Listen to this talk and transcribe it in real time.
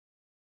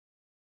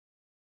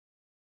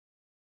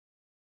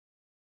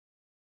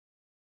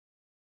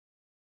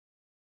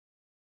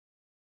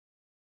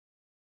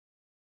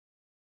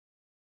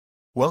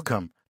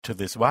Welcome to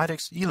this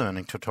Widex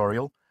e-learning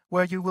tutorial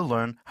where you will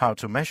learn how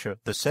to measure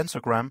the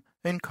sensogram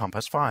in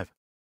Compass 5.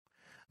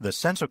 The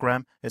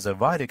sensogram is a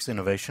Widex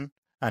innovation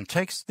and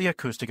takes the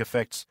acoustic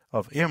effects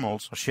of ear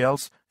molds or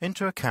shells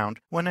into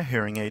account when a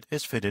hearing aid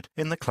is fitted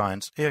in the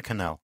client's ear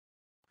canal.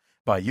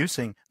 By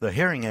using the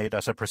hearing aid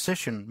as a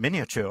precision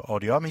miniature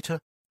audiometer,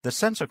 the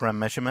sensogram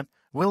measurement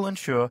will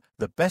ensure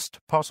the best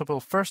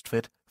possible first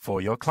fit for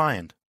your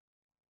client.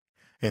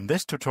 In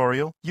this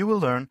tutorial, you will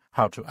learn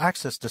how to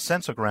access the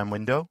Sensogram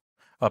window,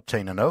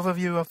 obtain an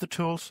overview of the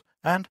tools,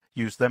 and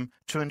use them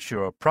to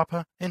ensure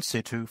proper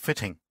in-situ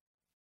fitting.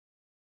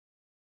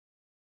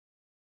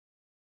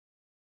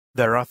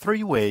 There are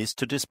three ways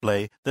to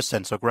display the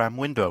Sensogram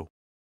window.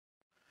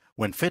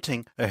 When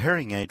fitting a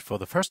hearing aid for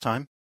the first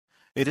time,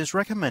 it is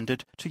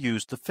recommended to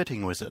use the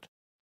fitting wizard.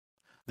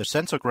 The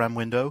Sensogram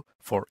window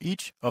for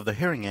each of the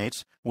hearing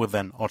aids will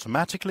then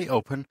automatically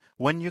open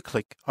when you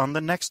click on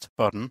the Next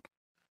button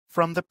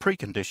from the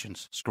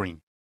Preconditions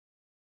screen.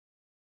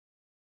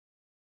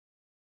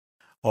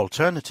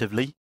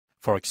 Alternatively,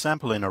 for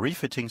example in a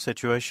refitting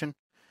situation,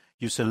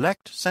 you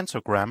select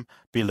Sensogram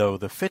below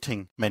the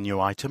Fitting menu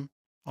item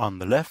on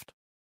the left,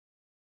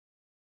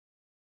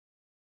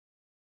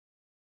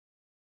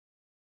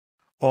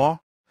 or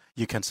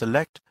you can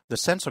select the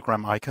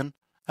Sensogram icon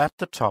at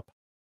the top.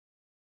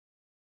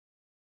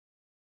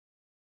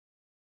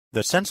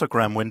 The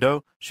Sensogram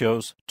window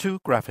shows two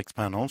graphics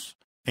panels,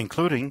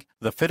 including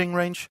the fitting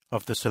range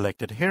of the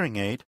selected hearing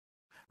aid,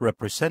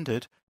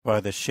 represented by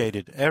the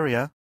shaded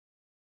area,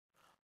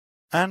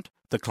 and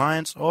the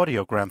client's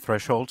audiogram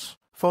thresholds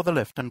for the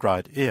left and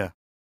right ear.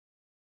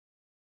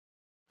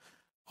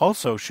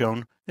 Also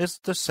shown is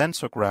the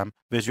sensogram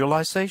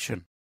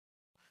visualization.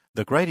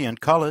 The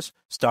gradient colors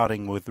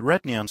starting with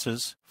red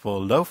nuances for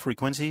low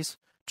frequencies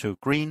to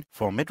green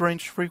for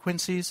mid-range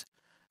frequencies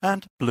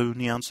and blue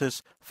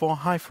nuances for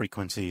high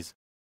frequencies.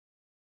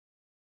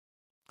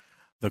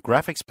 The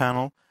graphics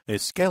panel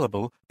is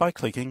scalable by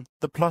clicking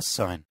the plus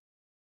sign.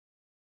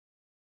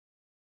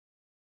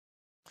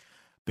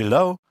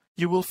 Below,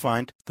 you will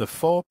find the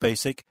four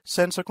basic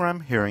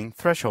sensogram hearing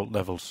threshold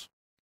levels.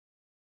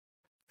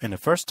 In a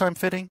first-time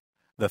fitting,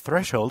 the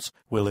thresholds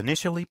will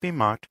initially be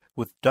marked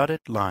with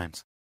dotted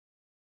lines.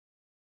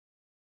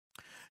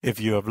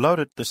 If you have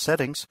loaded the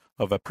settings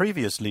of a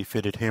previously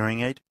fitted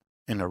hearing aid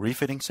in a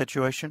refitting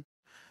situation,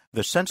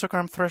 the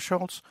sensogram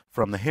thresholds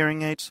from the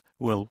hearing aids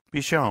will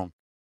be shown.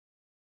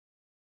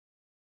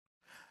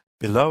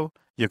 Below,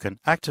 you can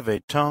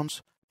activate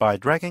tones by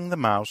dragging the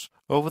mouse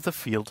over the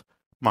field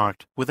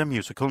marked with a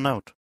musical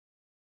note.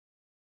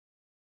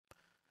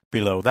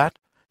 Below that,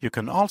 you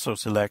can also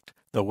select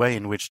the way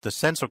in which the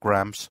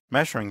sensogram's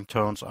measuring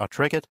tones are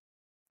triggered.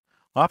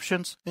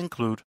 Options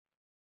include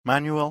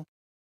manual,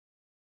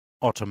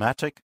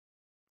 automatic,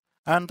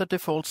 and the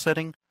default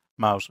setting,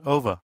 mouse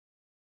over.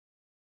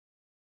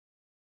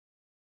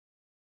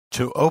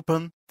 To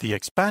open the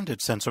expanded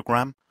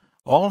sensogram,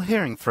 all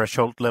hearing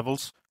threshold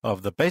levels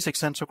of the basic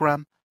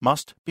sensogram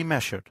must be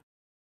measured.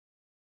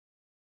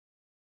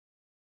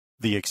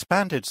 The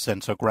expanded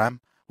sensogram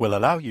will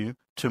allow you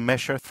to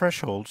measure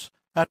thresholds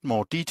at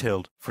more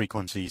detailed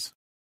frequencies.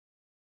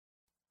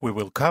 We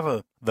will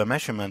cover the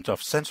measurement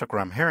of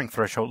sensogram hearing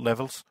threshold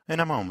levels in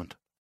a moment.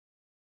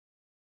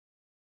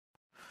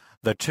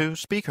 The two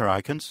speaker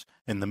icons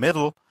in the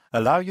middle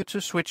allow you to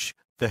switch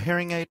the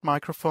hearing aid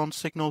microphone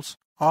signals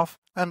off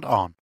and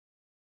on.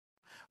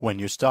 When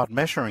you start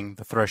measuring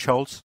the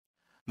thresholds,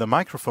 the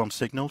microphone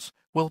signals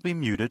will be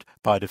muted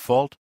by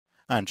default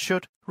and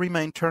should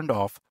remain turned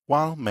off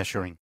while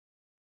measuring.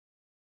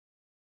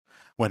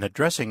 When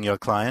addressing your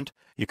client,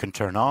 you can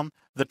turn on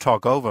the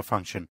talk over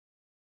function.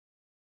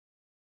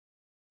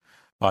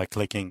 By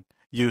clicking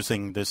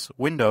Using this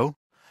window,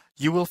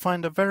 you will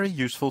find a very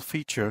useful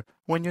feature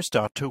when you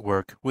start to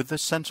work with the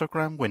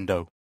Sensogram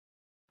window.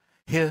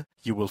 Here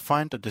you will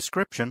find a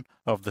description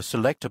of the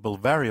selectable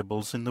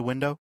variables in the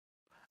window,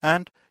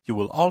 and you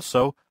will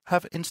also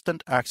have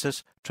instant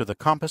access to the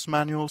Compass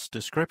manual's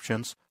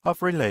descriptions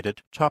of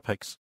related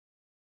topics.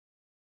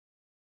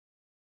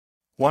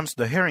 Once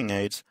the hearing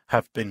aids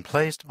have been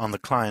placed on the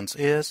client's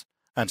ears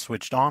and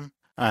switched on,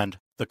 and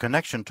the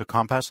connection to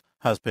Compass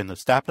has been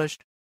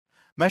established,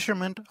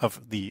 measurement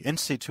of the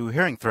in-situ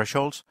hearing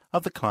thresholds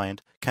of the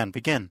client can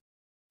begin.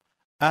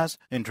 As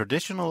in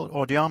traditional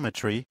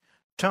audiometry,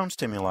 tone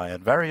stimuli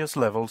at various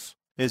levels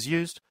is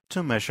used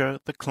to measure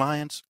the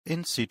client's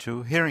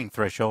in-situ hearing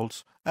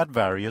thresholds at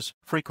various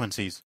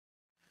frequencies.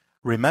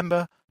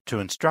 Remember to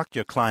instruct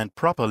your client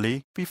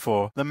properly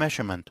before the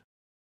measurement.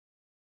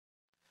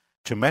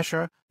 To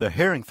measure the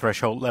hearing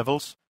threshold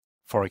levels,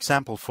 for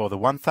example for the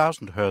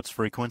 1000 Hz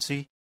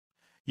frequency,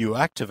 you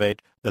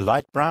activate the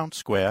light brown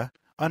square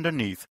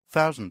underneath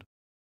 1000.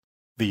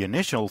 The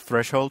initial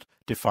threshold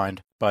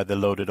defined by the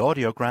loaded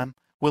audiogram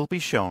will be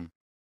shown.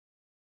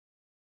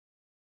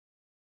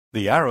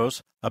 The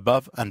arrows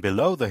above and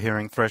below the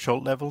hearing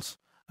threshold levels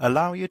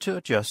allow you to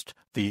adjust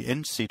the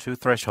in-situ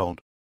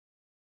threshold.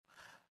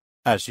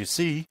 As you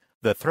see,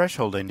 the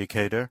threshold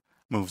indicator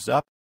moves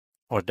up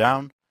or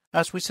down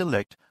as we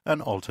select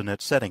an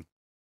alternate setting.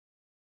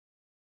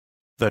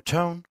 The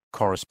tone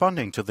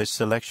corresponding to this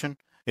selection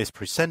is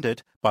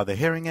presented by the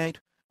hearing aid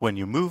when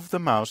you move the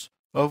mouse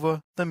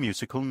over the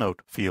musical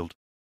note field.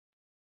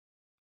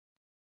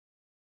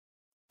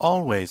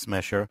 Always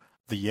measure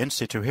the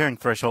in-situ hearing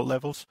threshold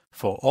levels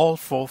for all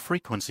 4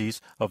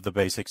 frequencies of the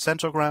basic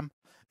sensogram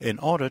in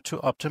order to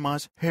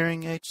optimize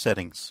hearing aid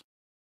settings.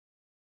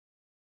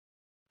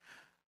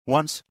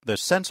 Once the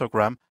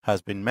sensogram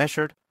has been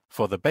measured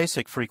for the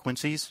basic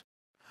frequencies,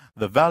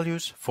 the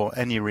values for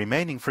any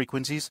remaining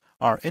frequencies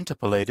are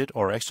interpolated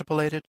or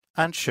extrapolated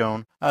and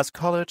shown as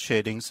colored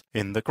shadings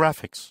in the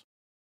graphics.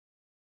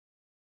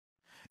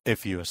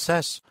 If you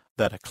assess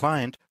that a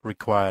client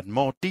required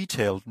more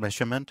detailed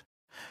measurement,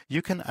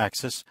 you can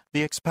access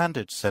the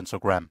expanded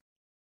sensogram.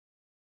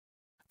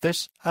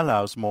 This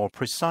allows more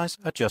precise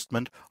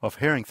adjustment of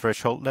hearing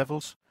threshold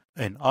levels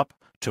in up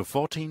to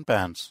 14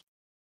 bands.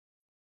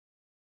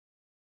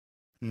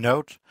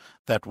 Note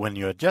that when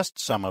you adjust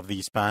some of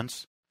these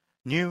bands,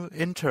 new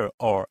inter-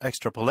 or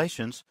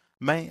extrapolations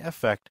may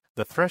affect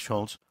the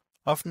thresholds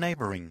of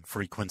neighboring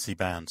frequency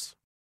bands.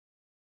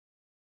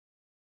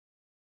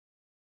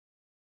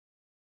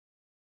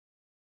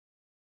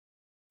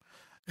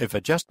 If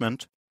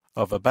adjustment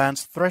of a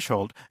band's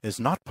threshold is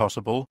not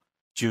possible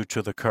due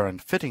to the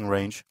current fitting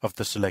range of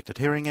the selected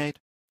hearing aid,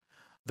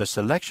 the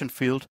selection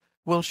field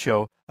will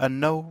show a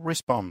no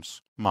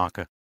response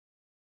marker.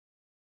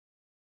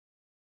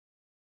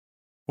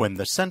 When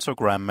the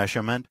sensogram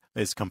measurement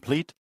is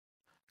complete,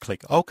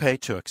 click OK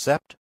to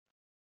accept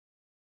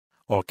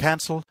or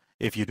cancel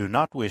if you do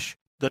not wish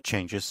the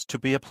changes to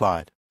be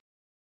applied.